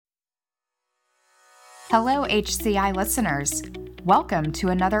Hello, HCI listeners. Welcome to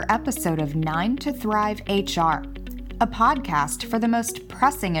another episode of 9 to Thrive HR, a podcast for the most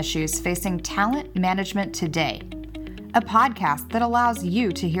pressing issues facing talent management today. A podcast that allows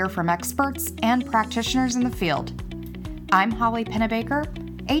you to hear from experts and practitioners in the field. I'm Holly Pennebaker,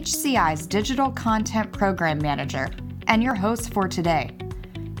 HCI's Digital Content Program Manager, and your host for today.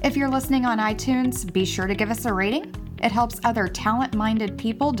 If you're listening on iTunes, be sure to give us a rating. It helps other talent-minded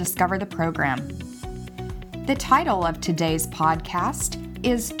people discover the program. The title of today's podcast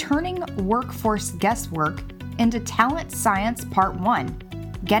is Turning Workforce Guesswork into Talent Science Part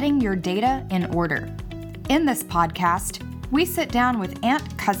 1, Getting Your Data in Order. In this podcast, we sit down with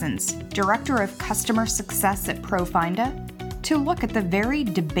Ant Cousins, Director of Customer Success at Profinda, to look at the very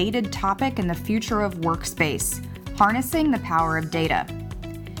debated topic in the future of workspace, harnessing the power of data.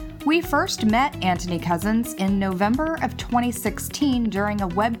 We first met Anthony Cousins in November of 2016 during a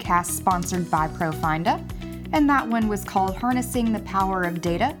webcast sponsored by Profinda, and that one was called Harnessing the Power of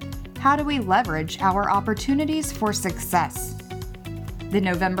Data: How Do We Leverage Our Opportunities for Success? The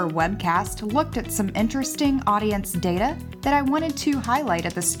November webcast looked at some interesting audience data that I wanted to highlight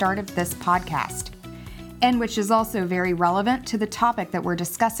at the start of this podcast, and which is also very relevant to the topic that we're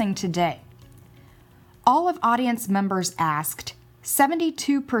discussing today. All of audience members asked,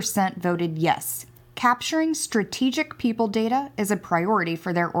 72% voted yes. Capturing strategic people data is a priority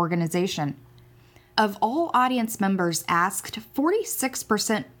for their organization. Of all audience members asked,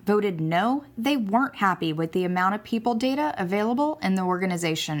 46% voted no, they weren't happy with the amount of people data available in the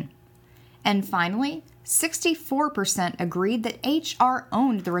organization. And finally, 64% agreed that HR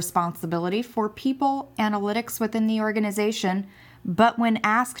owned the responsibility for people analytics within the organization, but when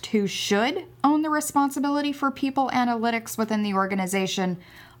asked who should own the responsibility for people analytics within the organization,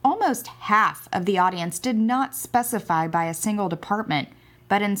 almost half of the audience did not specify by a single department,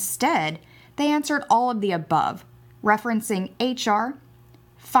 but instead, they answered all of the above, referencing HR,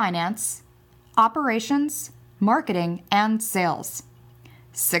 finance, operations, marketing, and sales.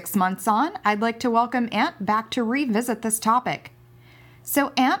 6 months on, I'd like to welcome Ant back to revisit this topic.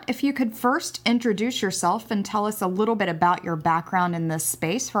 So Ant, if you could first introduce yourself and tell us a little bit about your background in this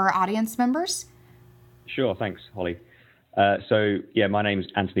space for our audience members. Sure, thanks, Holly. My name's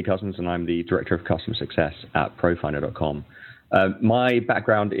Anthony Cousins, and I'm the Director of Customer Success at Profinder.com. My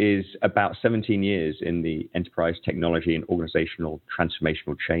background is about 17 years in the enterprise technology and organizational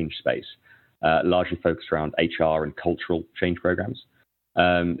transformational change space, largely focused around HR and cultural change programs.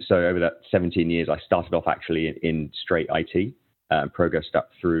 So over that 17 years, I started off actually in straight IT, progressed up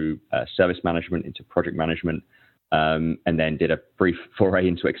through service management into project management, and then did a brief foray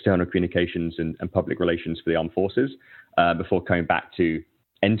into external communications and public relations for the armed forces before coming back to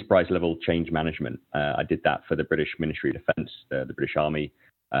enterprise-level change management. I did that for the British Ministry of Defence, the British Army,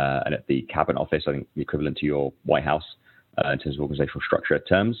 and at the Cabinet Office, I think the equivalent to your White House in terms of organizational structure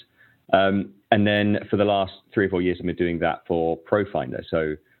terms. And then for the last 3 or 4 years, I've been doing that for Profinder.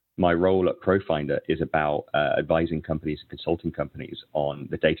 So my role at Profinder is about advising companies and consulting companies on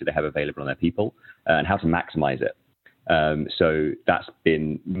the data they have available on their people and how to maximize it. So that's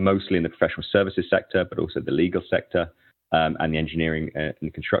been mostly in the professional services sector, but also the legal sector, and the engineering and the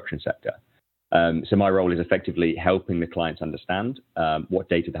construction sector. So my role is effectively helping the clients understand what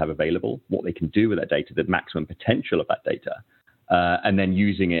data they have available, what they can do with that data, the maximum potential of that data, and then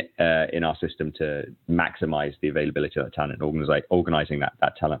using it in our system to maximize the availability of that talent and organizing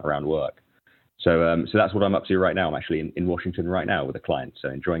that talent around work. So that's what I'm up to right now. I'm actually in Washington right now with a client, so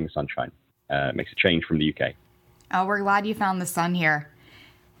enjoying the sunshine. Makes a change from the UK. Oh, we're glad you found the sun here.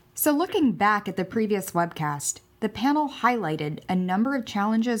 So looking back at the previous webcast, the panel highlighted a number of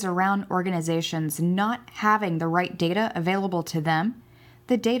challenges around organizations not having the right data available to them,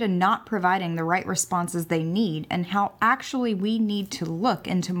 the data not providing the right responses they need, and how actually we need to look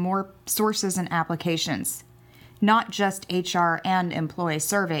into more sources and applications, not just HR and employee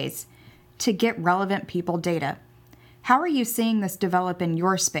surveys, to get relevant people data. How are you seeing this develop in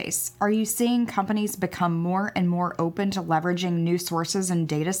your space? Are you seeing companies become more and more open to leveraging new sources and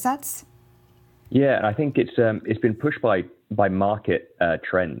data sets? Yeah, and I think it's been pushed by market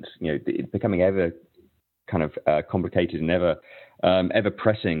trends. It's becoming ever kind of complicated and ever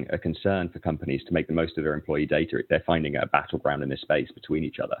pressing a concern for companies to make the most of their employee data. They're finding a battleground in this space between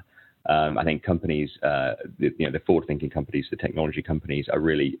each other. I think companies, the forward-thinking companies, the technology companies, are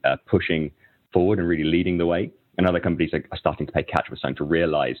really pushing forward and really leading the way. And other companies are starting to play catch-up, starting to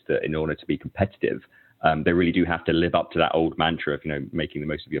realize that in order to be competitive, they really do have to live up to that old mantra of making the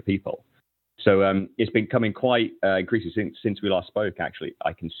most of your people. So it's been coming quite increasingly since we last spoke, actually.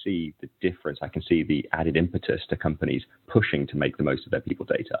 I can see the difference. I can see the added impetus to companies pushing to make the most of their people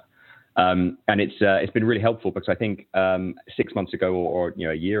data. And it's been really helpful because I think 6 months ago or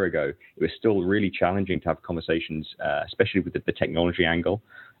a year ago, it was still really challenging to have conversations, especially with the technology angle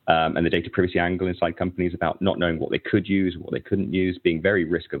and the data privacy angle inside companies about not knowing what they could use, what they couldn't use, being very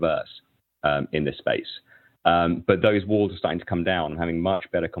risk averse in this space. But those walls are starting to come down. I'm having much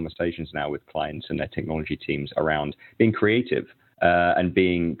better conversations now with clients and their technology teams around being creative and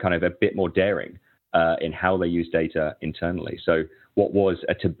being kind of a bit more daring in how they use data internally. So what was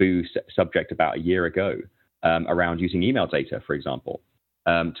a taboo subject about a year ago around using email data, for example,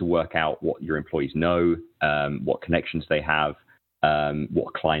 to work out what your employees know, what connections they have,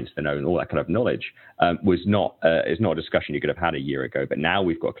 what clients they know, and all that kind of knowledge is not a discussion you could have had a year ago. But now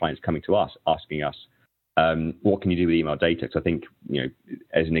we've got clients coming to us asking us, what can you do with email data? Because I think,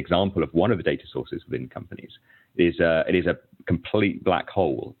 as an example of one of the data sources within companies, it is a complete black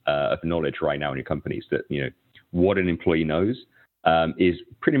hole of knowledge right now in your companies that, what an employee knows is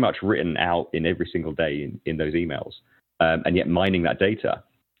pretty much written out in every single day in those emails. And yet mining that data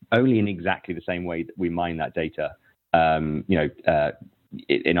only in exactly the same way that we mine that data,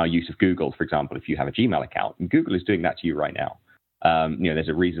 in our use of Google, for example. If you have a Gmail account, and Google is doing that to you right now. There's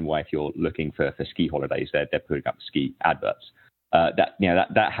a reason why if you're looking for ski holidays, they're putting up ski adverts.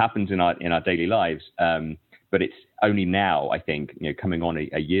 That happens in our daily lives. But it's only now, I think, coming on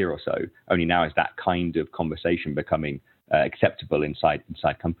a year or so, only now is that kind of conversation becoming acceptable inside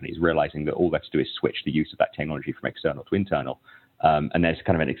companies, realizing that all they have to do is switch the use of that technology from external to internal, and there's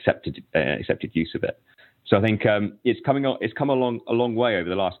kind of an accepted use of it. So I think it's come along a long way over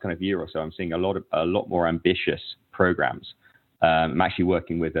the last kind of year or so. I'm seeing a lot more ambitious programs. I'm actually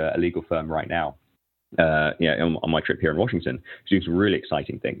working with a legal firm right now, on my trip here in Washington, to do some really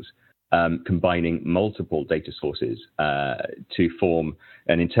exciting things. Combining multiple data sources to form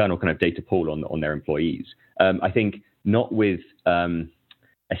an internal kind of data pool on their employees. I think not with a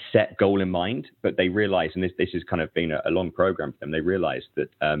set goal in mind, but they realize, and this has kind of been a long program for them, they realized that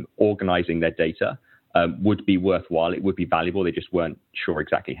organizing their data would be worthwhile. It would be valuable. They just weren't sure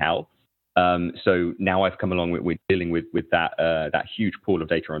exactly how. So now I've come along with dealing with that huge pool of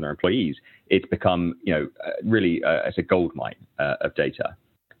data on their employees. It's become, really as a gold mine of data.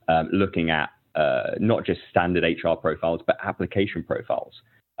 Looking at not just standard HR profiles, but application profiles,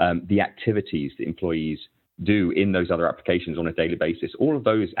 the activities that employees do in those other applications on a daily basis. All of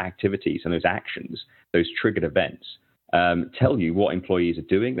those activities and those actions, those triggered events, tell you what employees are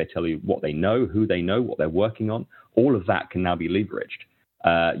doing. They tell you what they know, who they know, what they're working on. All of that can now be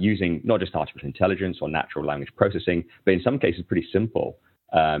leveraged using not just artificial intelligence or natural language processing, but in some cases pretty simple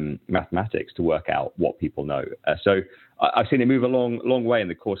mathematics to work out what people know. So I've seen it move a long way in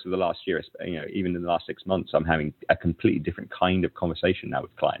the course of the last year. Even in the last 6 months, I'm having a completely different kind of conversation now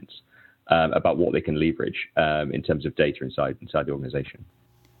with clients about what they can leverage in terms of data inside the organization.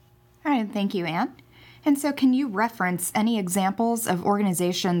 All right, thank you, Ant. And so can you reference any examples of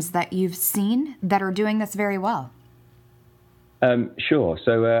organizations that you've seen that are doing this very well? Sure.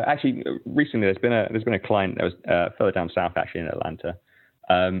 So actually, recently there's been a client that was further down south, actually in Atlanta,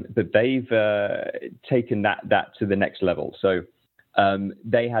 but they've taken that to the next level. So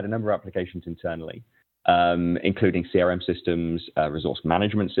they had a number of applications internally, including CRM systems, resource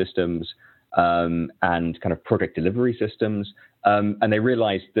management systems, and kind of project delivery systems, and they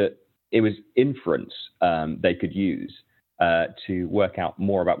realized that it was inference they could use to work out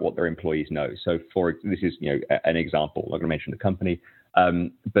more about what their employees know. So this is an example. I'm not going to mention the company,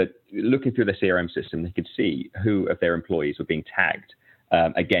 but looking through the CRM system, they could see who of their employees were being tagged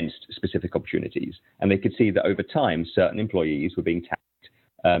against specific opportunities, and they could see that over time, certain employees were being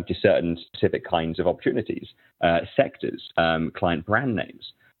tagged to certain specific kinds of opportunities, sectors, client brand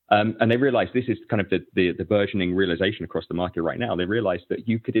names. And they realized this is kind of the burgeoning realization across the market right now. They realized that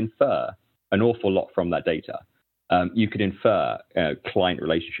you could infer an awful lot from that data. You could infer client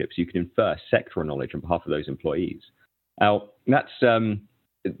relationships. You could infer sectoral knowledge on behalf of those employees. Now,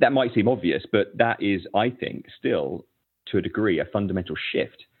 that might seem obvious, but that is, I think, still to a degree a fundamental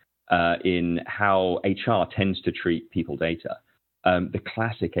shift in how HR tends to treat people data. The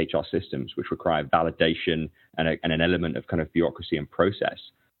classic HR systems, which require validation and an element of kind of bureaucracy and process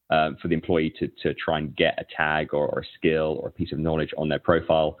for the employee to try and get a tag or a skill or a piece of knowledge on their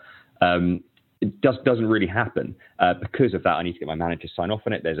profile, it doesn't really happen. Because of that, I need to get my manager to sign off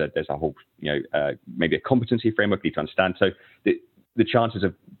on it. There's a whole, maybe a competency framework we need to understand. So the chances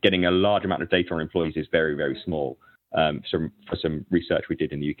of getting a large amount of data on employees is very, very small. For some research we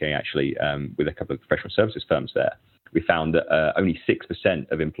did in the UK, actually, with a couple of professional services firms there, we found that only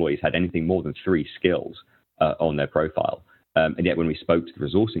 6% of employees had anything more than 3 skills on their profile. And yet when we spoke to the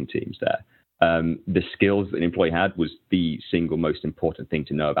resourcing teams there, the skills that an employee had was the single most important thing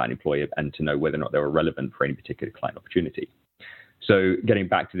to know about an employee and to know whether or not they were relevant for any particular client opportunity. So getting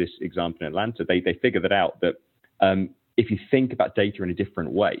back to this example in Atlanta, they figured that out that if you think about data in a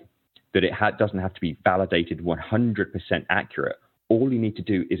different way, that it doesn't have to be validated 100% accurate. All you need to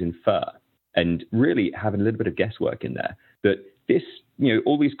do is infer and really have a little bit of guesswork in there that this,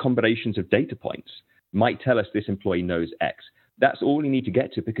 all these combinations of data points might tell us this employee knows X. That's all you need to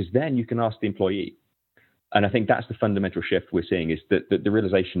get to, because then you can ask the employee. And I think that's the fundamental shift we're seeing, is that the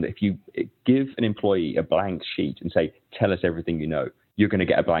realization that if you give an employee a blank sheet and say, tell us everything you know, you're going to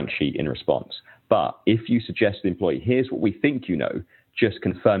get a blank sheet in response. But if you suggest to the employee, here's what we think you know, just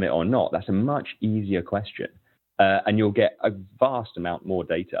confirm it or not, that's a much easier question. And you'll get a vast amount more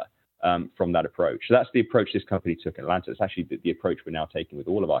data from that approach. So that's the approach this company took in Atlanta. It's actually the approach we're now taking with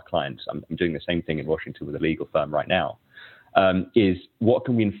all of our clients. I'm doing the same thing in Washington with a legal firm right now. Is what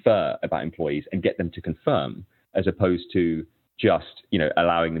can we infer about employees and get them to confirm, as opposed to just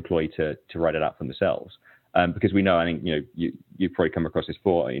allowing the employee to write it out for themselves. Because we know, I think you've probably come across this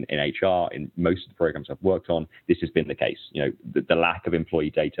before in HR, in most of the programs I've worked on, this has been the case. The lack of employee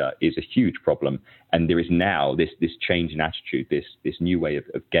data is a huge problem, and there is now this change in attitude, this new way of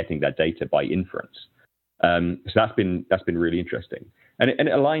getting that data by inference. So that's been really interesting, and it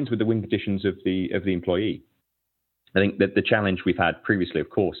aligns with the win conditions of the employee. I think that the challenge we've had previously, of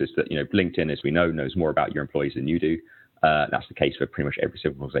course, is that LinkedIn, as we know, knows more about your employees than you do. That's the case for pretty much every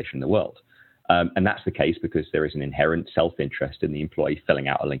single organization in the world. And that's the case because there is an inherent self-interest in the employee filling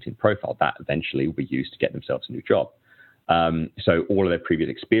out a LinkedIn profile that eventually will be used to get themselves a new job. So all of their previous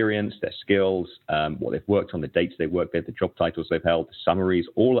experience, their skills, what they've worked on, the dates they've worked there, the job titles they've held, the summaries,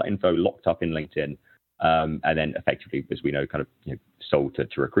 all that info locked up in LinkedIn, and then effectively, as we know, kind of sold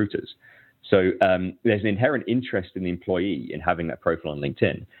to recruiters. So there's an inherent interest in the employee in having that profile on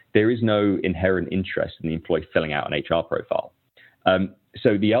LinkedIn. There is no inherent interest in the employee filling out an HR profile.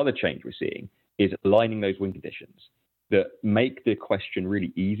 So the other change we're seeing is aligning those win conditions that make the question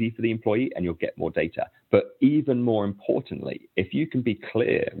really easy for the employee, and you'll get more data. But even more importantly, if you can be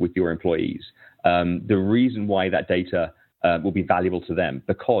clear with your employees, the reason why that data will be valuable to them,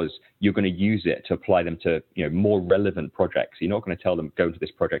 because you're going to use it to apply them to more relevant projects. You're not going to tell them go into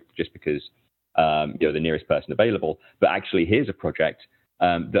this project just because you're the nearest person available, but actually here's a project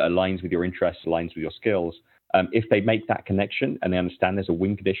that aligns with your interests, aligns with your skills. If they make that connection and they understand there's a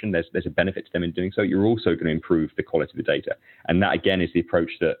win condition, there's a benefit to them in doing so, you're also going to improve the quality of the data. And that, again, is the approach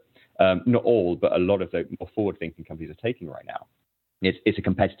that not all, but a lot of the more forward-thinking companies are taking right now. It's a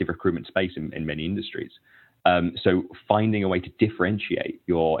competitive recruitment space in many industries. So finding a way to differentiate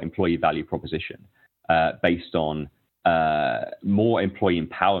your employee value proposition based on more employee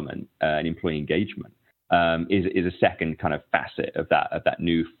empowerment and employee engagement is a second kind of facet of that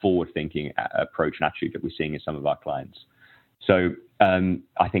new forward-thinking approach and attitude that we're seeing in some of our clients. So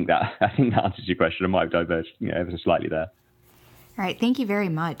I think that answers your question. I might have diverged ever so slightly there. All right, thank you very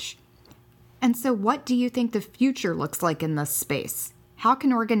much. And so what do you think the future looks like in this space? How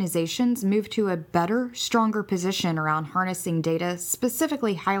can organizations move to a better, stronger position around harnessing data,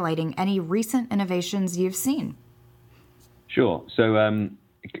 specifically highlighting any recent innovations you've seen? Sure. So,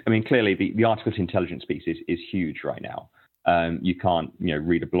 clearly the artificial intelligence piece is huge right now. You can't,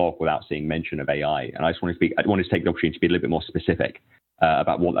 read a blog without seeing mention of AI. And I wanted to take the opportunity to be a little bit more specific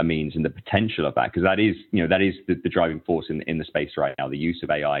about what that means and the potential of that, because that is the driving force in the space right now. The use of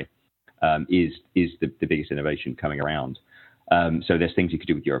AI is the biggest innovation coming around. So there's things you could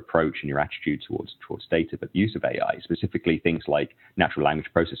do with your approach and your attitude towards data, but the use of AI, specifically things like natural language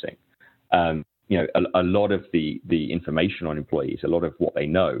processing. A lot of the information on employees, a lot of what they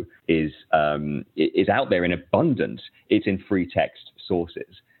know is out there in abundance. It's in free text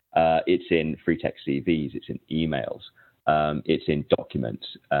sources. It's in free text CVs. It's in emails. It's in documents,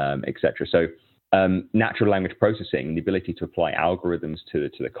 etc. So natural language processing, the ability to apply algorithms to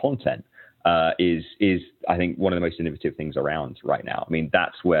the content, is I think one of the most innovative things around right now. I mean,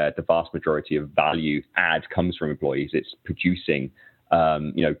 that's where the vast majority of value add comes from employees. It's producing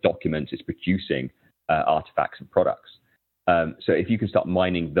documents, it's producing artifacts and products. So if you can start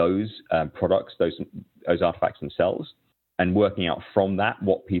mining those products, those artifacts themselves, and working out from that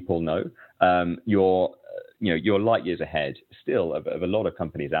what people know, you're light years ahead still of a lot of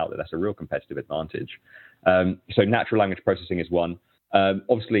companies out there. That's a real competitive advantage. So natural language processing is one.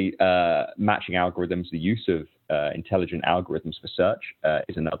 Obviously, matching algorithms, the use of intelligent algorithms for search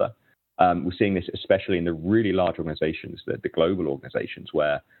is another. We're seeing this especially in the really large organizations, the global organizations,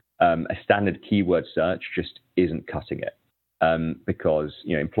 where a standard keyword search just isn't cutting it, because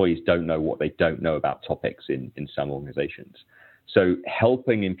employees don't know what they don't know about topics in some organizations. So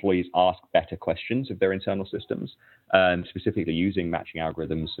helping employees ask better questions of their internal systems, specifically using matching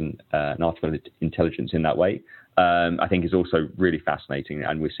algorithms and artificial intelligence in that way, I think is also really fascinating.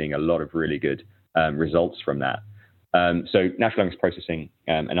 And we're seeing a lot of really good results from that. So natural language processing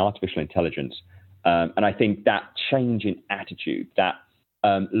and artificial intelligence. And I think that change in attitude, that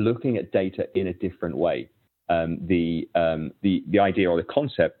looking at data in a different way, the idea or the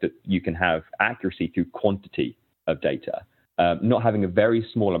concept that you can have accuracy through quantity of data, not having a very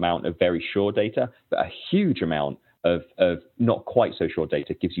small amount of very sure data, but a huge amount of not quite so sure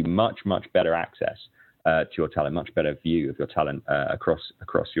data gives you much, much better access to your talent, much better view of your talent across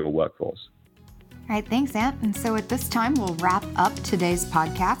your workforce. All right, thanks, Ant. And so at this time, we'll wrap up today's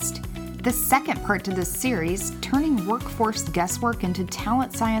podcast. The second part to this series, Turning Workforce Guesswork into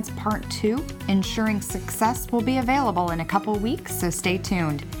Talent Science Part 2, Ensuring Success, will be available in a couple weeks, so stay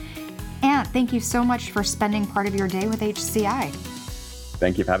tuned. Ant, thank you so much for spending part of your day with HCI.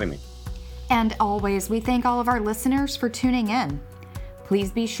 Thank you for having me. And always, we thank all of our listeners for tuning in.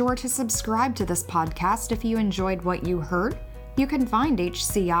 Please be sure to subscribe to this podcast if you enjoyed what you heard. You can find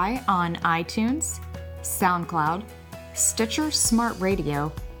HCI on iTunes, SoundCloud, Stitcher Smart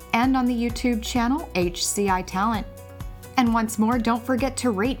Radio, and on the YouTube channel HCI Talent. And once more, don't forget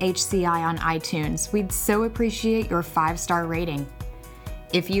to rate HCI on iTunes. We'd so appreciate your 5-star rating.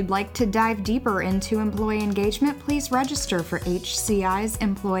 If you'd like to dive deeper into employee engagement, please register for HCI's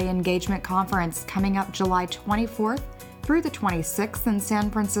Employee Engagement Conference coming up July 24th through the 26th in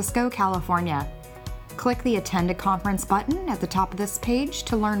San Francisco, California. Click the Attend a Conference button at the top of this page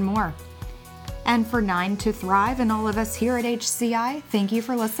to learn more. And for 9 to Thrive and all of us here at HCI, thank you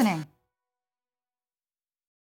for listening.